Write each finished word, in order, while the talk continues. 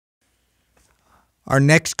Our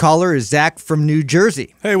next caller is Zach from New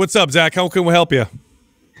Jersey. Hey, what's up, Zach? How can we help you?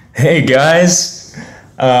 Hey, guys.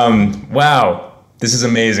 Wow, this is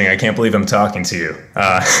amazing. I can't believe I'm talking to you.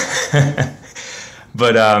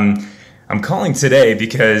 But I'm calling today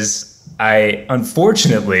because I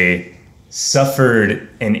unfortunately suffered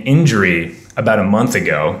an injury about a month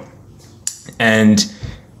ago. And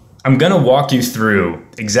I'm going to walk you through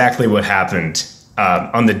exactly what happened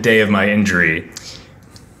on the day of my injury.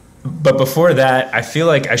 But before that, I feel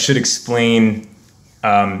like I should explain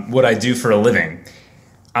what I do for a living.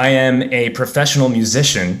 I am a professional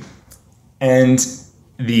musician, and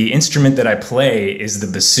the instrument that I play is the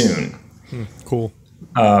bassoon. Cool.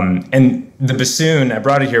 And the bassoon, I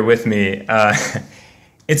brought it here with me.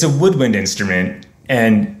 It's a woodwind instrument,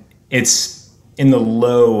 and it's in the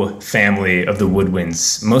low family of the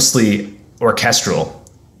woodwinds, mostly orchestral.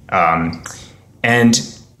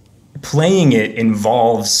 And playing it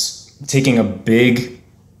involves taking a big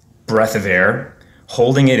breath of air,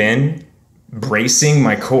 holding it in, bracing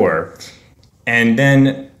my core, and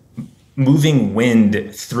then moving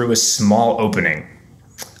wind through a small opening.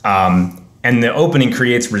 And the opening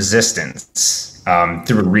creates resistance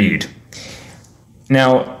through a reed.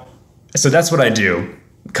 Now, so that's what I do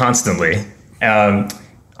constantly.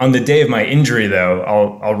 On the day of my injury, though,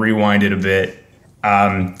 I'll rewind it a bit.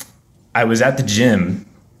 I was at the gym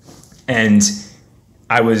and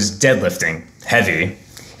I was deadlifting heavy.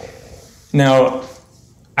 Now,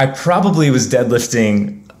 I probably was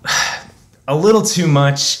deadlifting a little too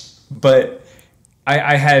much, but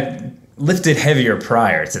I had lifted heavier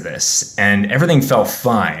prior to this, and everything felt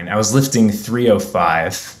fine. I was lifting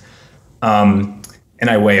 305, and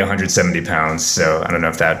I weigh 170 pounds, so I don't know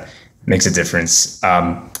if that makes a difference.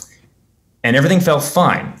 And everything felt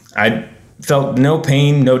fine. I felt no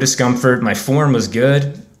pain, no discomfort. My form was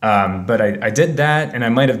good. But I did that, and I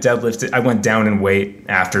might have deadlifted. I went down in weight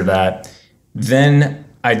after that. Then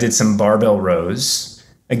I did some barbell rows.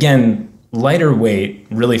 Again, lighter weight,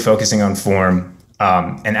 really focusing on form.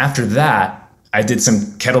 And after that, I did some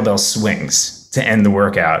kettlebell swings to end the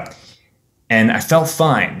workout. And I felt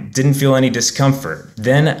fine, didn't feel any discomfort.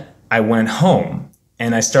 Then I went home,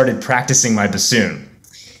 and I started practicing my bassoon.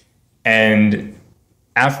 And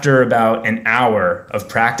after about an hour of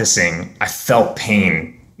practicing, I felt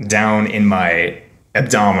pain down in my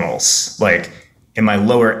abdominals, like in my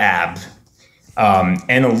lower ab,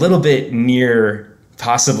 and a little bit near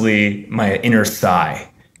possibly my inner thigh.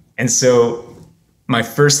 And so my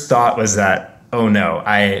first thought was that, oh no,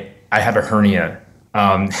 I have a hernia.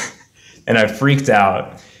 And I freaked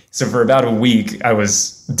out. So for about a week, I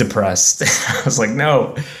was depressed. I was like,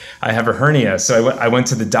 no, I have a hernia. So I went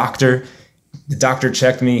to the doctor. The doctor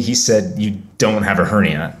checked me. He said, you don't have a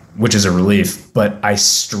hernia, which is a relief. But I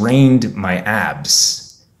strained my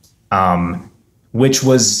abs, which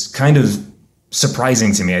was kind of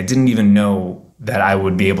surprising to me. I didn't even know that I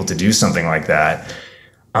would be able to do something like that.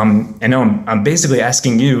 And now I'm basically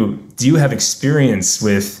asking you, do you have experience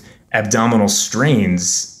with abdominal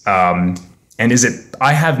strains? And is it,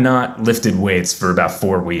 I have not lifted weights for about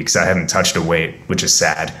 4 weeks. I haven't touched a weight, which is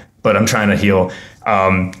sad, but I'm trying to heal.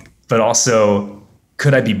 But also,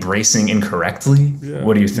 could I be bracing incorrectly? Yeah.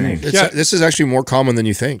 What do you think? This is actually more common than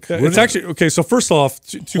you think. It's actually, okay, so first off,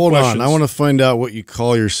 two Hold questions. on, I want to find out what you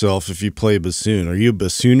call yourself if you play bassoon. Are you a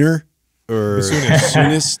bassooner or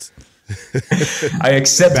bassoonist? I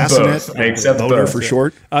accept both. I accept both. For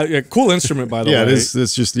short. Yeah, cool instrument, by the way. Yeah,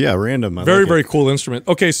 it's just, random. I very, like very cool instrument.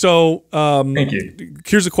 Okay, so thank you.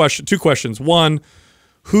 Here's a question, 2 questions. One,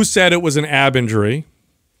 who said it was an ab injury?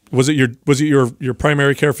 Was it your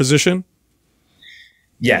primary care physician?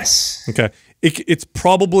 Yes. Okay. It's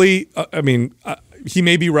probably, he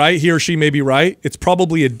may be right. He or she may be right. It's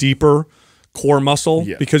probably a deeper core muscle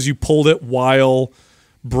because you pulled it while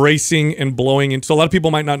bracing and blowing. And so a lot of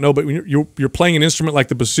people might not know, but when you're playing an instrument like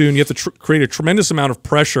the bassoon, you have to create a tremendous amount of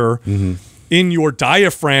pressure in your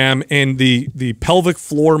diaphragm and the pelvic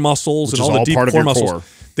floor muscles, which and all the deep core muscles.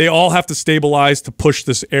 They all have to stabilize to push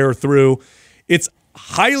this air through. It's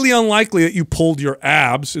highly unlikely that you pulled your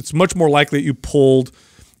abs. It's much more likely that you pulled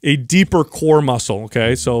a deeper core muscle.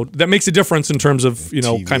 Okay, so that makes a difference in terms of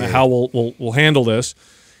kind of how we'll handle this.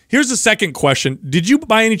 Here's the second question: did you,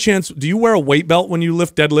 by any chance, do you wear a weight belt when you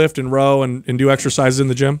deadlift, and row, and do exercises in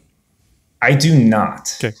the gym? I do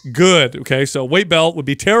not. Okay, good. Okay, so weight belt would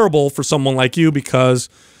be terrible for someone like you because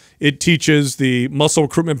it teaches the muscle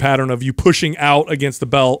recruitment pattern of you pushing out against the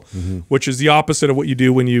belt, which is the opposite of what you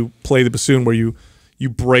do when you play the bassoon, where you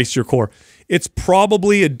brace your core. It's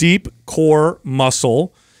probably a deep core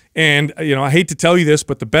muscle, And, I hate to tell you this,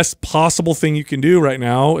 but the best possible thing you can do right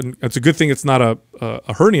now, and it's a good thing it's not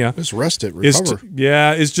a hernia. Just rest it, recover.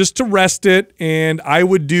 Is just to rest it. And I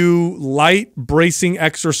would do light bracing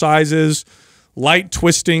exercises, light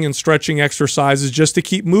twisting and stretching exercises just to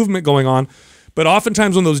keep movement going on. But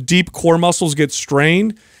oftentimes when those deep core muscles get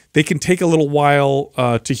strained, they can take a little while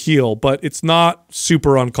to heal, but it's not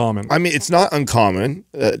super uncommon. I mean, it's not uncommon,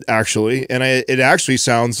 actually. And it actually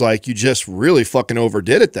sounds like you just really fucking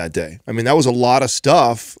overdid it that day. I mean, that was a lot of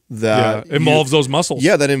stuff that involves those muscles.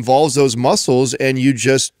 Yeah, that involves those muscles, and you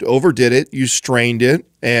just overdid it. You strained it.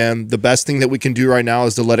 And the best thing that we can do right now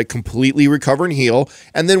is to let it completely recover and heal.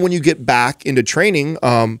 And then when you get back into training,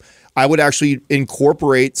 I would actually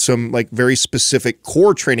incorporate some like very specific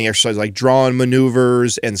core training exercises like drawn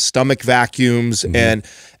maneuvers and stomach vacuums and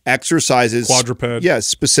exercises. Quadruped. Yeah,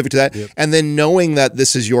 specific to that. Yep. And then knowing that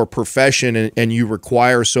this is your profession and you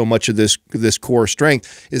require so much of this core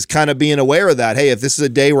strength is kind of being aware of that. Hey, if this is a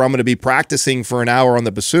day where I'm going to be practicing for an hour on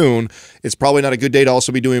the bassoon, it's probably not a good day to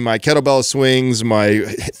also be doing my kettlebell swings, my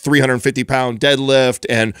 350-pound deadlift,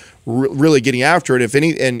 and really getting after it.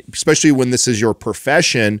 And especially when this is your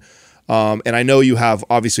profession. And I know you have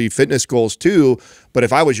obviously fitness goals too, but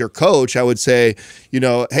if I was your coach, I would say,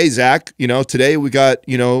 hey, Zach, today we got,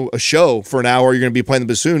 a show for an hour. You're going to be playing the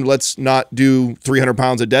bassoon. Let's not do 300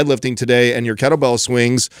 pounds of deadlifting today and your kettlebell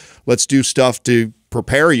swings. Let's do stuff to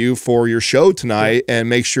prepare you for your show tonight and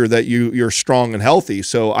make sure that you're strong and healthy.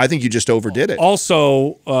 So I think you just overdid it.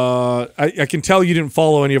 Also, I can tell you didn't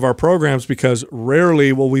follow any of our programs because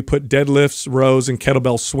rarely will we put deadlifts, rows, and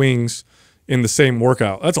kettlebell swings in the same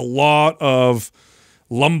workout. That's a lot of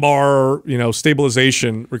lumbar,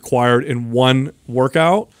 stabilization required in one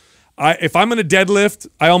workout. If I'm going to deadlift,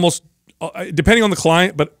 I almost, depending on the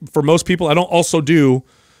client, but for most people, I don't also do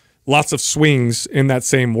lots of swings in that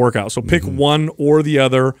same workout. So pick one or the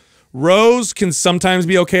other. Rows can sometimes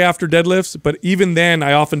be okay after deadlifts, but even then,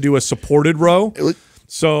 I often do a supported row.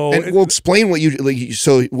 So we'll explain what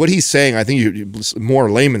so what he's saying. I think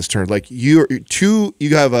more layman's terms. Like you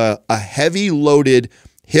have a heavy loaded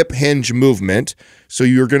hip hinge movement, so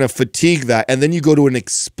you're going to fatigue that, and then you go to an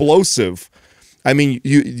explosive. I mean,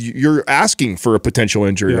 you're asking for a potential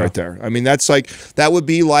injury right there. I mean, that would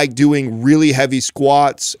be like doing really heavy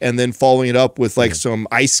squats and then following it up with like some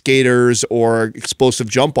ice skaters or explosive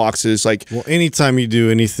jump boxes. Well, anytime you do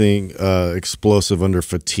anything explosive under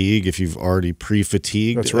fatigue, if you've already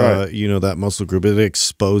pre-fatigued, that's right. That muscle group, it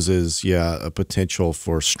exposes, a potential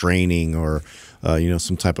for straining or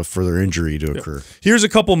some type of further injury to occur. Here's a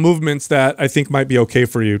couple movements that I think might be okay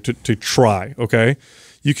for you to try. Okay.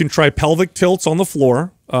 You can try pelvic tilts on the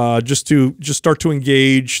floor, just start to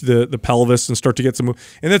engage the pelvis and start to get some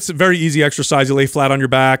move. And that's a very easy exercise. You lay flat on your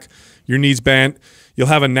back, your knees bent. You'll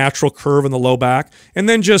have a natural curve in the low back, and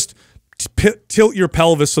then just tilt your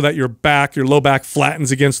pelvis so that your low back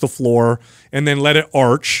flattens against the floor, and then let it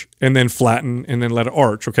arch, and then flatten, and then let it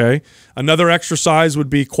arch. Okay. Another exercise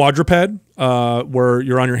would be quadruped, where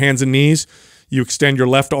you're on your hands and knees. You extend your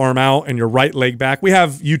left arm out and your right leg back. We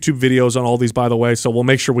have YouTube videos on all these, by the way, so we'll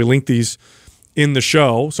make sure we link these in the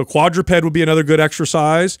show. So quadruped would be another good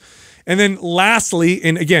exercise. And then lastly,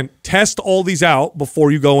 and again, test all these out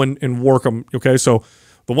before you go and work them, okay? So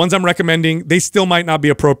the ones I'm recommending, they still might not be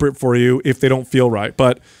appropriate for you if they don't feel right.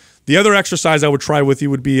 But the other exercise I would try with you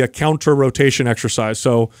would be a counter rotation exercise.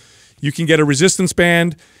 So you can get a resistance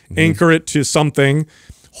band, anchor it to something,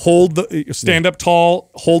 stand up tall,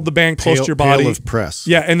 hold the band close to your body. Tail lift press.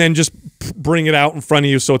 Yeah, and then just bring it out in front of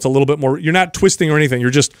you so it's a little bit more, you're not twisting or anything, you're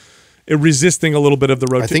just resisting a little bit of the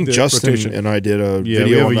rotation. I think Justin and I did a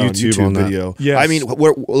video on YouTube video. Yes. I mean,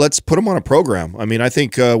 let's put them on a program. I mean, I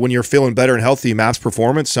think when you're feeling better and healthy, Maps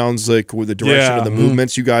Performance sounds like with the direction of the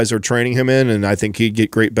movements you guys are training him in, and I think he'd get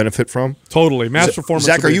great benefit from. Totally. Maps Performance.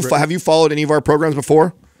 Zach, have you followed any of our programs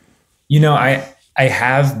before? I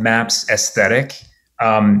have Maps Aesthetic.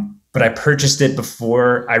 But I purchased it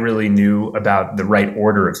before I really knew about the right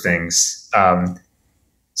order of things.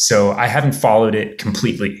 So I haven't followed it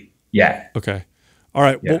completely yet. Okay. All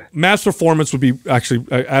right. Yeah. Well, Maps Performance would be actually,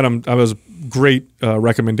 Adam, that was a great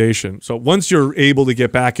recommendation. So once you're able to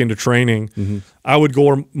get back into training, I would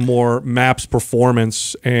go more Maps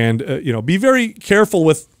Performance and, be very careful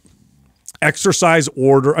with exercise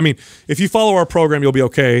order. I mean, if you follow our program, you'll be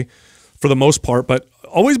okay for the most part, but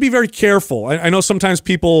always be very careful. I know sometimes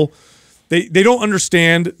people, they don't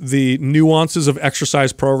understand the nuances of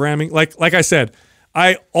exercise programming. Like I said,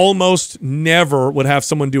 I almost never would have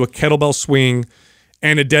someone do a kettlebell swing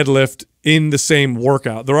and a deadlift in the same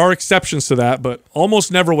workout. There are exceptions to that, but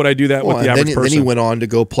almost never would I do that with the average person. Then he went on to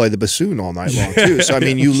go play the bassoon all night long too. So I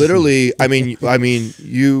mean, you literally, I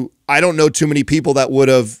don't know too many people that would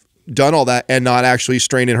have done all that and not actually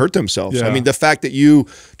strain and hurt themselves. Yeah. I mean, the fact that you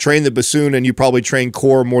train the bassoon and you probably train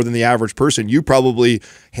core more than the average person, you probably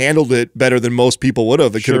handled it better than most people would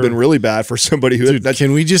have. It could have been really bad for somebody who. Dude,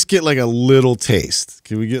 can we just get like a little taste?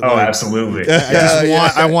 Can we get? Oh, absolutely.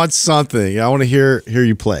 I want something. I want to hear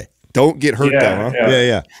you play. Don't get hurt though. Huh?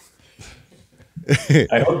 Yeah.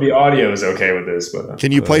 I hope the audio is okay with this. But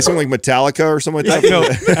can you play something like Metallica or something like that?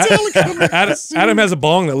 No, Adam has a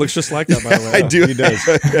bong that looks just like that, by the way. I do. He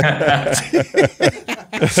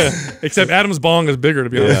does. Except Adam's bong is bigger, to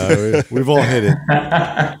be honest. Yeah, we've all hit it.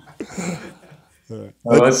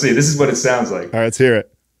 well, let's see. This is what it sounds like. All right, let's hear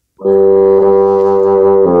it.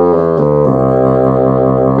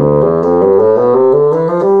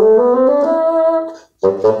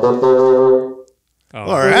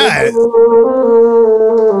 All right.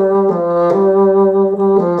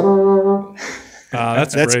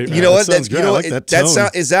 That's great. You know what? That sounds great. I like that tone.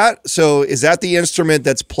 Is that the instrument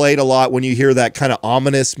that's played a lot when you hear that kind of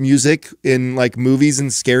ominous music in like movies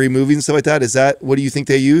and scary movies and stuff like that? Is that what do you think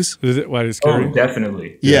they use? Is it why it's scary? Oh,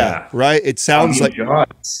 definitely. Yeah, right. It sounds like.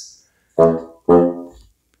 Jaws.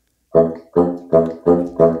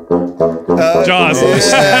 Jaws.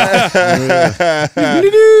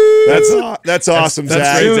 That's awesome,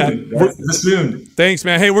 Zach. That's the spoon. Thanks,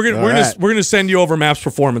 man. Hey, we're gonna send you over Maps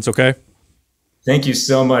Performance, okay? Thank you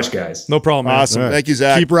so much, guys. No problem, man. Awesome. Thank you,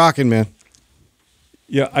 Zach. Keep rocking, man.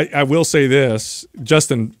 Yeah, I will say this.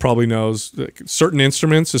 Justin probably knows that certain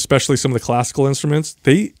instruments, especially some of the classical instruments,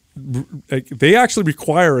 they actually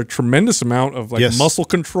require a tremendous amount of muscle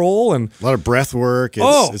control and a lot of breath work.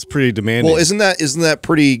 It's pretty demanding. Well, isn't that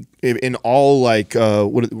pretty in all like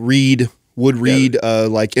wood reed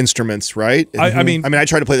like instruments, right? I mean, I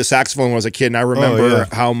tried to play the saxophone when I was a kid, and I remember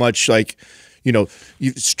how much like.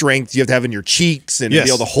 Strength you have to have in your cheeks and be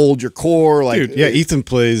able to hold your core. Like, dude, Ethan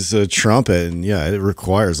plays trumpet, and it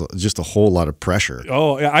requires just a whole lot of pressure.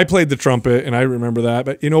 Oh, yeah, I played the trumpet, and I remember that.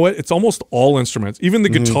 But you know what? It's almost all instruments, even the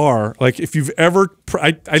guitar. Like, if you've ever,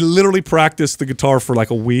 I literally practiced the guitar for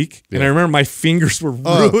like a week, and I remember my fingers were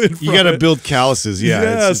ruined. You got to build calluses.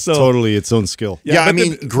 It's totally its own skill. Yeah, I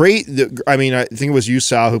mean, great. I think it was you,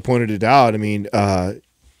 Sal, who pointed it out. I mean,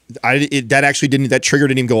 that trigger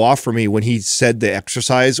didn't even go off for me when he said the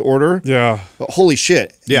exercise order. Yeah. Holy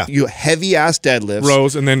shit. Yeah. You heavy ass deadlifts.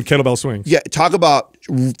 Rows and then kettlebell swings. Yeah. Talk about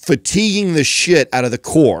fatiguing the shit out of the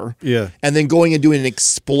core. Yeah. And then going and doing an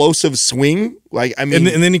explosive swing. Like, I mean.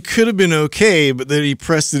 And then he could have been okay, but then he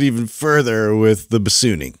pressed it even further with the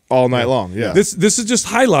bassooning. All night long. Yeah. This is just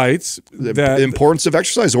highlights the importance of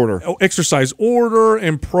exercise order. Exercise order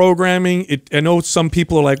and programming. I know some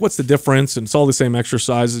people are like, what's the difference? And it's all the same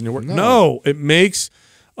exercises in your work. No, it makes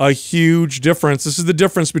a huge difference. This is the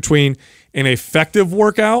difference between an effective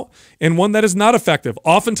workout and one that is not effective.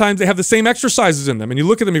 Oftentimes they have the same exercises in them, and you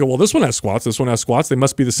look at them and you go, well, this one has squats, this one has squats, they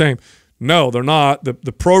must be the same. No, they're not. The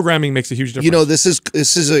programming makes a huge difference.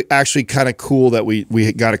 This is actually kind of cool that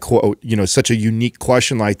we got a quote, such a unique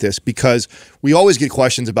question like this, because we always get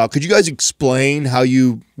questions about, could you guys explain how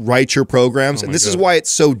you write your programs? And this is why it's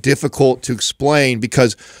so difficult to explain,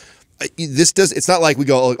 because it's not like we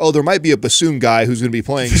go, oh, there might be a bassoon guy who's going to be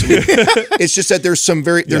playing. So it's just that there's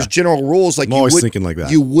there's general rules. Like, I'm always thinking like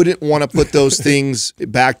that. You wouldn't want to put those things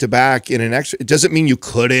back to back in an extra. It doesn't mean you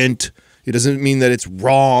couldn't. It doesn't mean that it's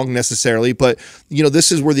wrong necessarily, but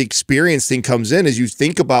this is where the experience thing comes in, is you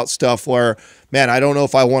think about stuff where, man, I don't know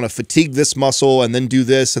if I want to fatigue this muscle and then do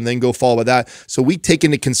this and then go follow by that. So we take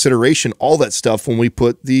into consideration all that stuff when we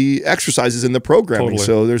put the exercises in the programming. Totally.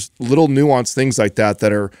 So there's little nuanced things like that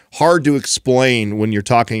are hard to explain when you're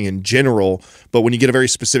talking in general, but when you get a very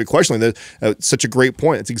specific question like that, such a great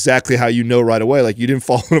point. It's exactly how you know right away. Like, you didn't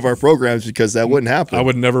follow one of our programs because that wouldn't happen. I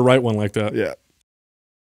would never write one like that. Yeah.